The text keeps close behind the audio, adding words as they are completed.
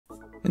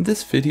In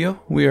this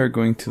video, we are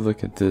going to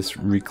look at this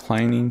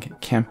reclining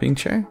camping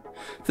chair.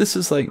 This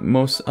is like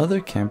most other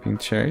camping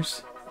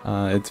chairs.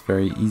 It's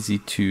very easy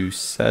to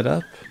set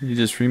up. You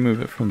just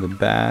remove it from the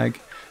bag,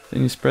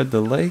 then you spread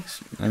the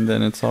legs, and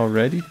then it's all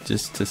ready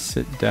just to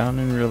sit down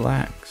and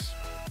relax.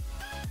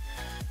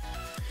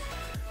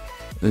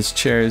 This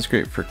chair is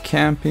great for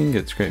camping,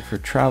 it's great for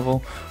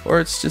travel,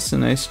 or it's just a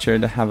nice chair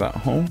to have at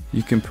home.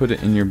 You can put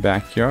it in your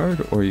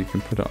backyard or you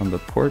can put it on the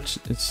porch.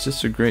 It's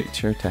just a great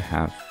chair to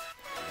have.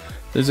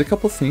 There's a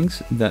couple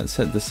things that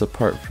set this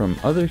apart from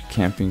other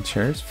camping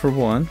chairs. For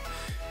one,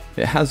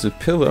 it has a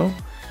pillow.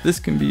 This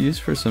can be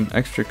used for some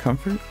extra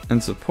comfort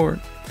and support.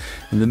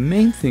 And the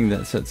main thing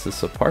that sets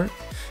this apart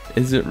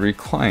is it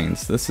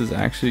reclines. This is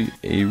actually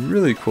a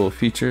really cool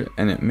feature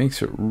and it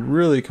makes it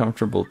really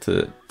comfortable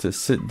to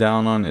sit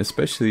down on,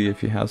 especially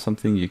if you have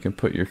something you can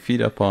put your feet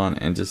up on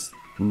and just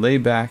lay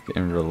back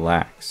and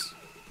relax.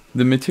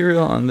 The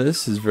material on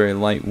this is very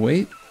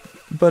lightweight,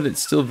 but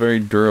it's still very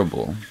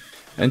durable.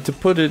 And to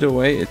put it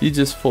away, you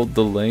just fold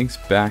the legs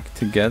back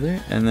together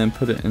and then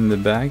put it in the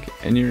bag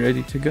and you're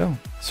ready to go.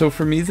 So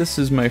for me, this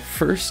is my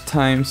first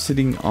time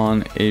sitting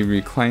on a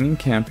reclining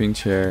camping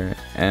chair,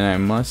 and I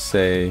must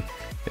say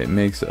it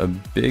makes a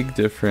big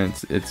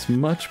difference. It's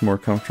much more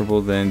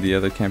comfortable than the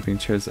other camping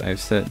chairs I've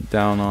sat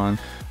down on.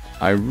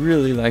 I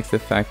really like the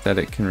fact that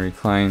it can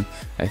recline.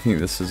 I think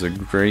this is a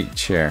great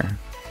chair.